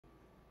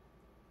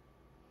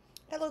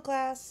Hello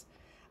class.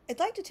 I'd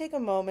like to take a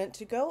moment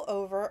to go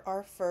over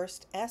our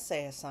first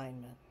essay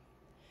assignment.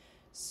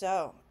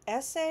 So,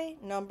 essay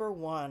number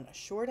 1,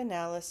 short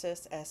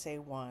analysis essay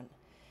 1,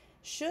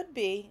 should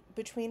be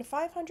between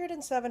 500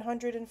 and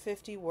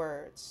 750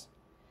 words,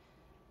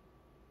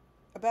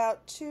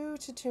 about 2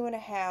 to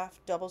 2.5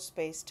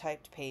 double-spaced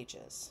typed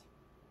pages.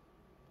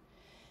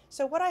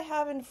 So what I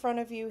have in front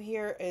of you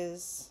here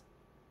is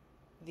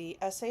the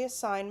essay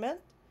assignment,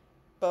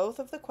 both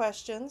of the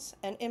questions,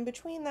 and in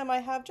between them I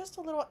have just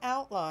a little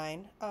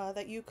outline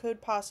that you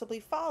could possibly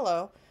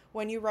follow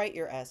when you write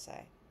your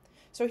essay.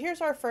 So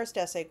here's our first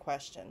essay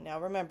question. Now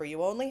remember,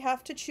 you only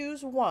have to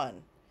choose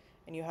one,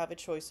 and you have a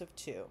choice of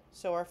two.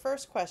 So our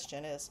first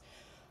question is,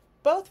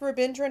 both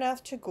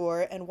Rabindranath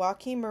Tagore and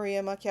Joaquim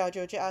Maria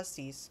Machado de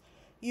Assis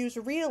use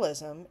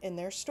realism in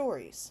their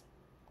stories.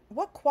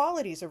 What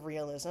qualities of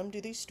realism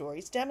do these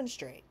stories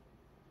demonstrate?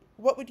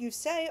 What would you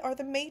say are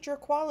the major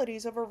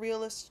qualities of a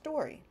realist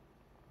story?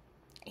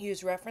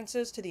 Use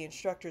references to the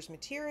instructor's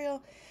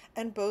material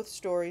and both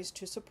stories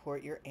to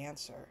support your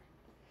answer.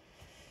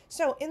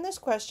 So in this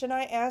question,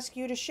 I ask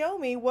you to show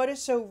me what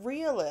is so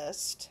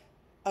realist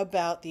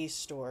about these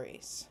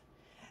stories.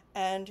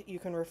 And you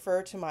can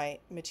refer to my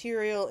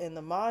material in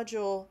the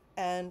module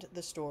and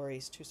the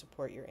stories to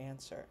support your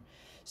answer.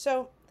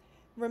 So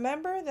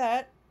remember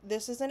that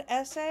this is an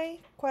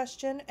essay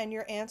question and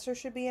your answer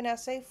should be in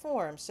essay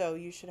form. So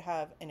you should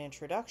have an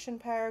introduction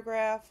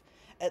paragraph,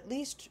 at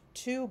least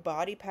 2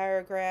 body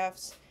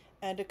paragraphs,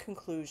 and a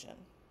conclusion.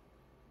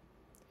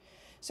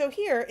 So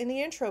here in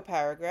the intro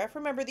paragraph,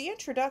 remember the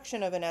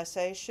introduction of an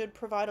essay should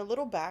provide a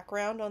little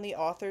background on the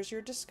authors you're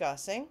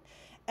discussing,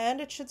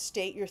 and it should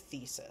state your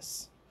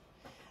thesis.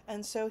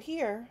 And so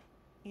here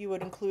you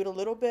would include a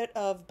little bit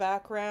of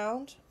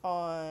background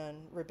on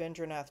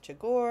Rabindranath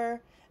Tagore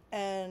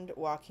and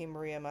Joaquim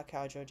Maria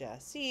Machado de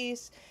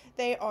Assis.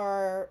 They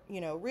are,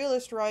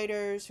 realist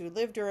writers who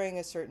lived during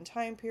a certain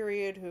time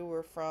period, who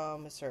were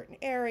from a certain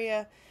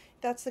area.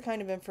 That's the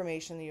kind of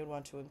information that you'd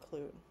want to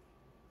include.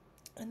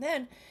 And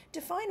then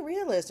define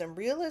realism.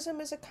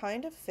 Realism is a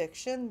kind of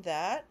fiction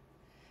that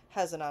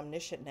has an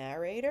omniscient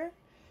narrator,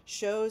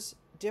 shows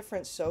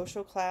different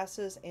social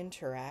classes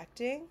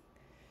interacting,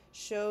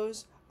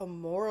 shows a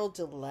moral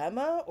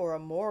dilemma or a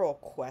moral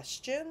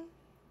question,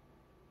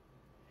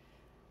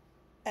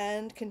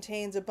 and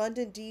contains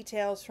abundant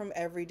details from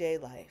everyday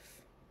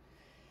life.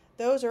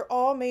 Those are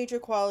all major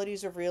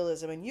qualities of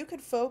realism, and you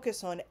could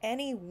focus on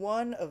any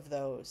one of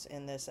those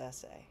in this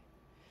essay.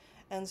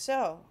 And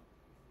so,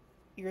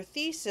 your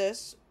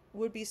thesis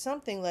would be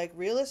something like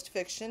realist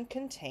fiction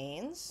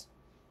contains,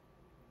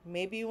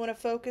 maybe you want to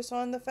focus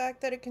on the fact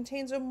that it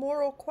contains a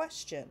moral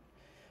question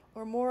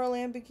or moral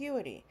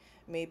ambiguity.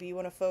 Maybe you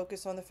want to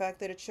focus on the fact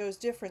that it shows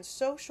different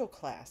social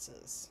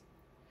classes.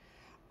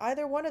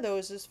 Either one of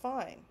those is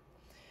fine.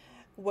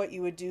 What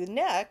you would do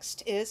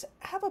next is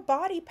have a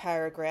body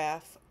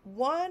paragraph,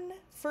 one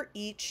for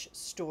each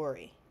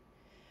story.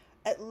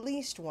 At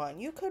least one.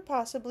 You could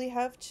possibly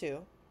have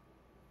 2.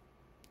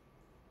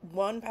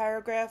 One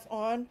paragraph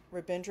on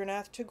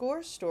Rabindranath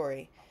Tagore's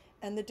story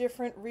and the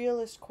different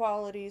realist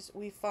qualities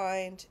we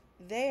find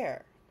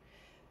there.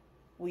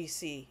 We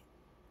see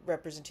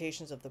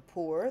representations of the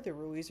poor. The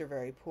Ruiz are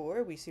very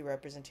poor. We see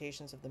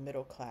representations of the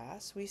middle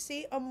class. We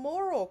see a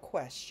moral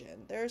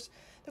question. There's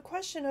the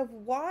question of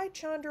why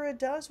Chandra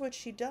does what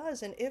she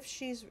does and if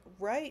she's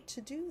right to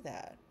do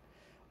that.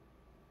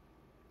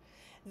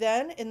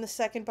 Then in the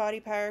second body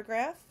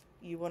paragraph,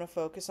 you want to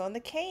focus on the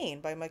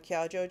cane by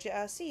Machado de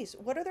Assis.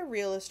 What are the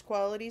realist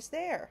qualities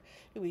there?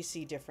 Do we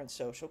see different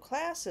social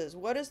classes?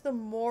 What is the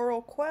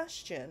moral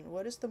question?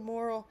 What is the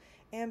moral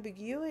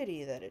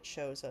ambiguity that it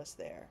shows us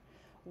there?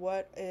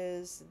 What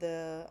is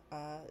the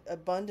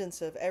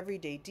abundance of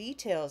everyday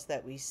details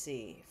that we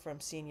see from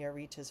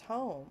Señorita's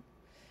home?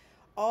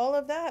 All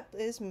of that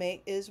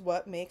is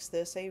what makes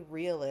this a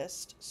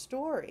realist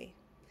story.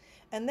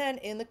 And then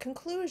in the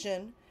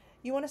conclusion,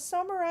 you want to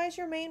summarize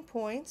your main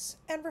points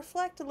and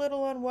reflect a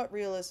little on what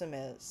realism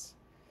is.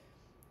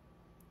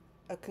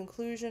 A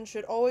conclusion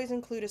should always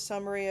include a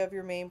summary of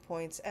your main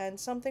points and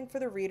something for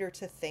the reader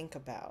to think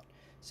about.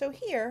 So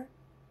here,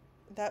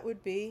 that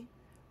would be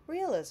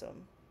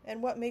realism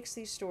and what makes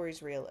these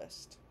stories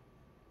realist.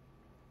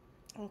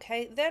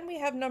 Okay, then we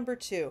have number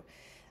 2.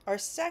 Our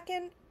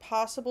second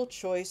possible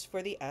choice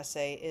for the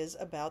essay is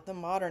about the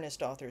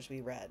modernist authors we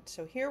read.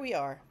 So here we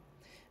are.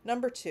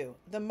 Number 2,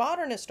 the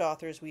modernist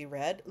authors we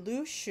read,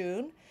 Lu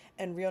Xun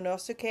and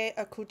Ryonosuke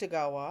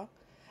Akutagawa,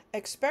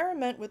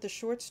 experiment with the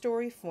short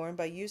story form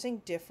by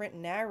using different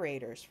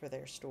narrators for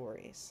their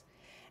stories.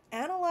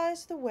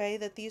 Analyze the way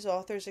that these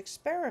authors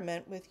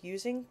experiment with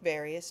using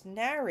various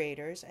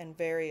narrators and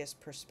various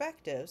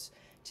perspectives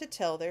to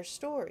tell their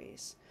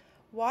stories.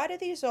 Why do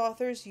these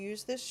authors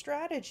use this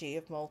strategy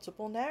of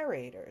multiple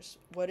narrators?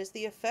 What is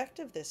the effect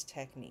of this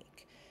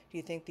technique? Do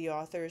you think the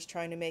author is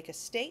trying to make a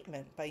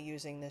statement by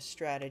using this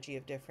strategy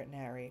of different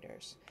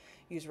narrators?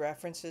 Use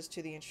references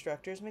to the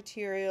instructor's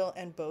material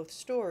and both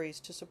stories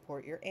to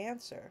support your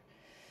answer.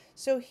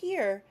 So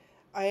here,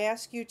 I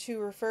ask you to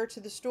refer to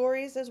the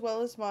stories as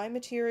well as my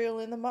material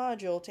in the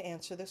module to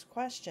answer this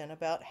question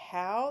about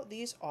how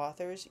these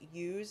authors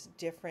use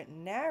different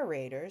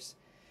narrators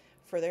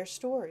for their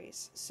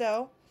stories.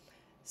 So,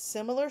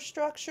 similar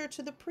structure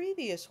to the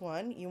previous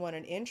one, you want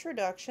an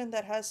introduction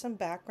that has some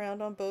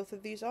background on both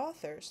of these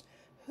authors.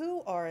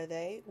 Who are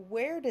they?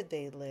 Where did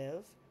they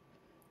live?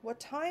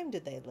 What time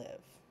did they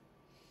live?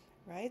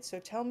 Right? So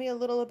tell me a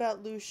little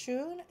about Lu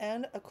Xun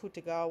and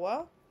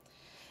Akutagawa.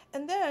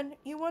 And then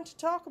you want to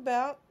talk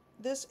about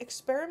this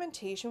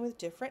experimentation with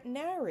different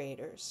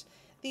narrators.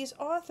 These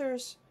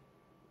authors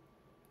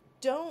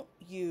don't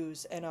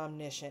use an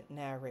omniscient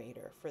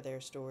narrator for their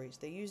stories.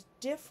 They use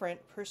different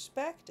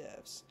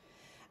perspectives.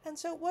 And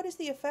so what is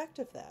the effect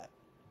of that?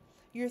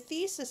 Your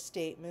thesis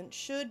statement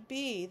should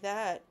be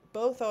that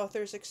both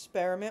authors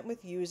experiment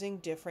with using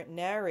different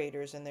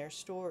narrators in their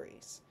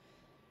stories.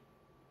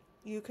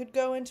 You could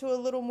go into a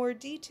little more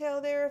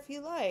detail there if you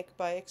like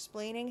by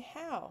explaining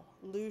how.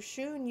 Lu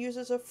Xun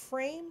uses a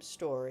frame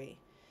story.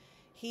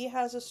 He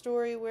has a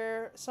story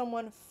where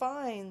someone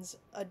finds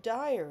a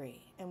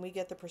diary, and we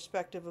get the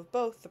perspective of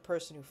both the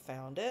person who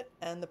found it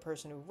and the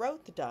person who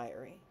wrote the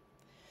diary.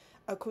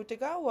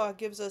 Akutagawa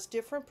gives us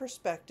different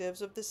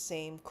perspectives of the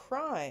same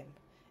crime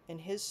in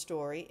his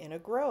story In a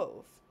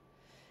Grove.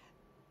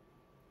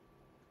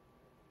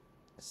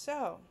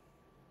 So,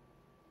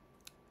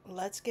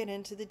 let's get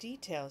into the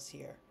details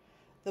here.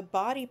 The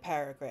body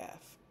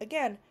paragraph.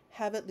 Again,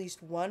 have at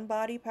least one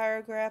body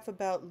paragraph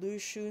about Lu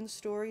Xun's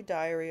story,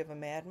 Diary of a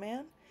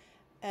Madman,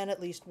 and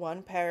at least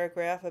one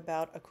paragraph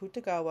about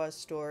Akutagawa's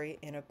story,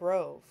 In a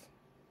Grove.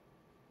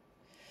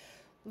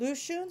 Lu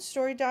Xun's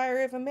story,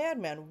 Diary of a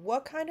Madman.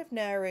 What kind of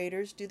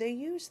narrators do they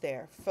use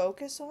there?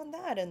 Focus on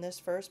that in this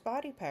first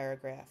body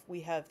paragraph.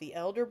 We have the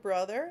elder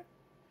brother.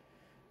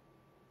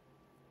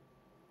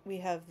 We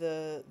have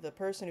the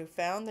person who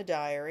found the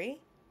diary.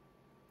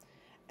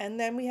 And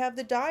then we have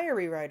the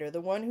diary writer, the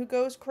one who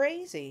goes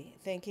crazy,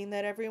 thinking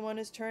that everyone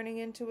is turning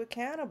into a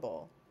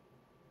cannibal.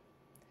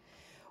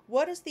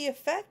 What is the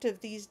effect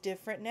of these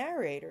different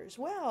narrators?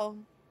 Well,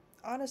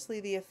 honestly,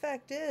 the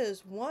effect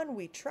is one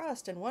we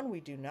trust and one we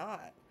do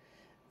not.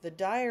 The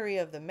Diary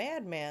of the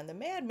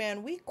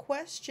Madman, we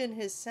question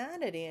his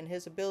sanity and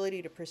his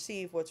ability to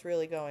perceive what's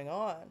really going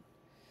on.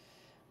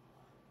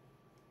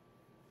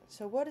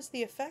 So what is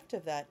the effect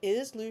of that?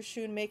 Is Lu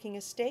Xun making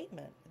a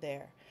statement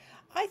there?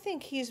 I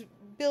think he's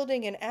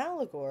building an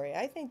allegory.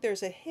 I think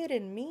there's a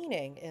hidden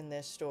meaning in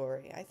this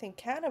story. I think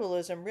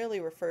cannibalism really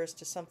refers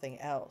to something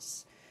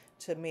else,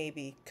 to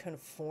maybe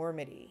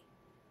conformity,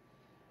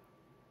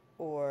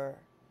 or,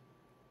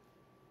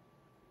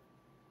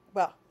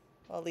 well,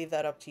 I'll leave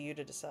that up to you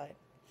to decide.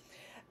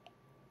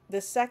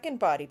 The second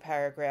body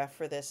paragraph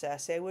for this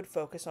essay would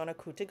focus on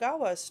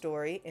Akutagawa's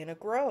story, In a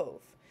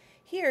Grove.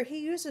 Here, he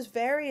uses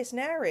various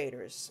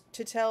narrators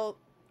to tell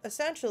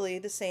essentially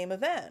the same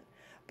event.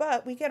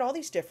 But we get all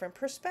these different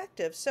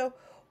perspectives. So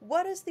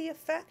what is the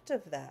effect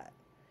of that?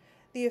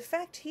 The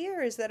effect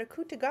here is that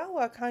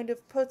Akutagawa kind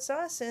of puts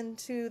us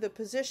into the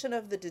position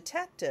of the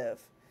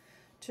detective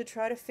to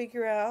try to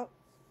figure out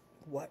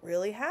what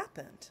really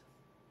happened.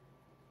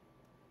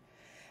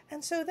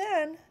 And so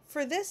then,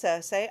 for this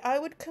essay, I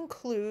would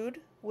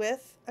conclude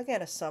with,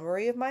 again, a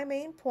summary of my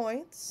main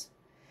points,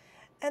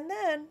 and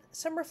then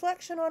some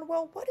reflection on,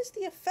 well, what is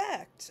the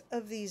effect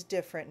of these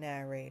different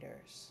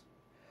narrators?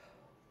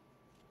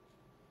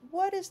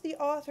 What is the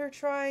author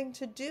trying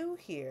to do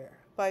here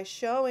by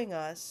showing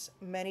us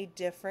many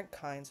different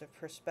kinds of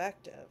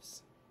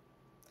perspectives?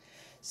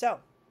 So,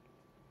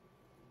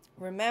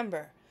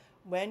 remember,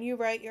 when you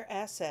write your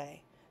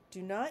essay,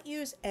 do not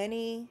use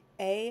any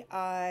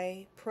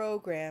AI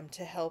program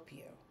to help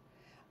you.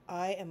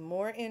 I am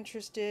more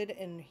interested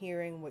in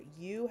hearing what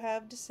you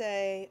have to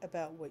say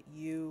about what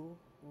you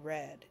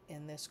read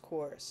in this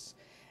course.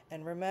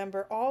 And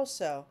remember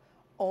also,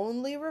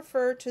 only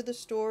refer to the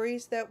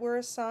stories that were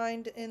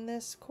assigned in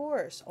this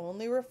course.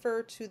 Only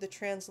refer to the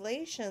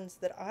translations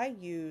that I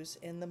use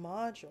in the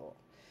module.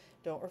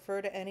 Don't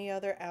refer to any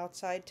other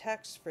outside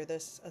text for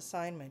this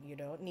assignment. You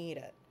don't need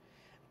it.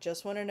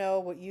 Just want to know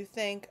what you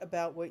think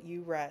about what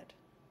you read.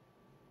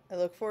 I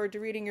look forward to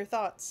reading your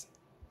thoughts.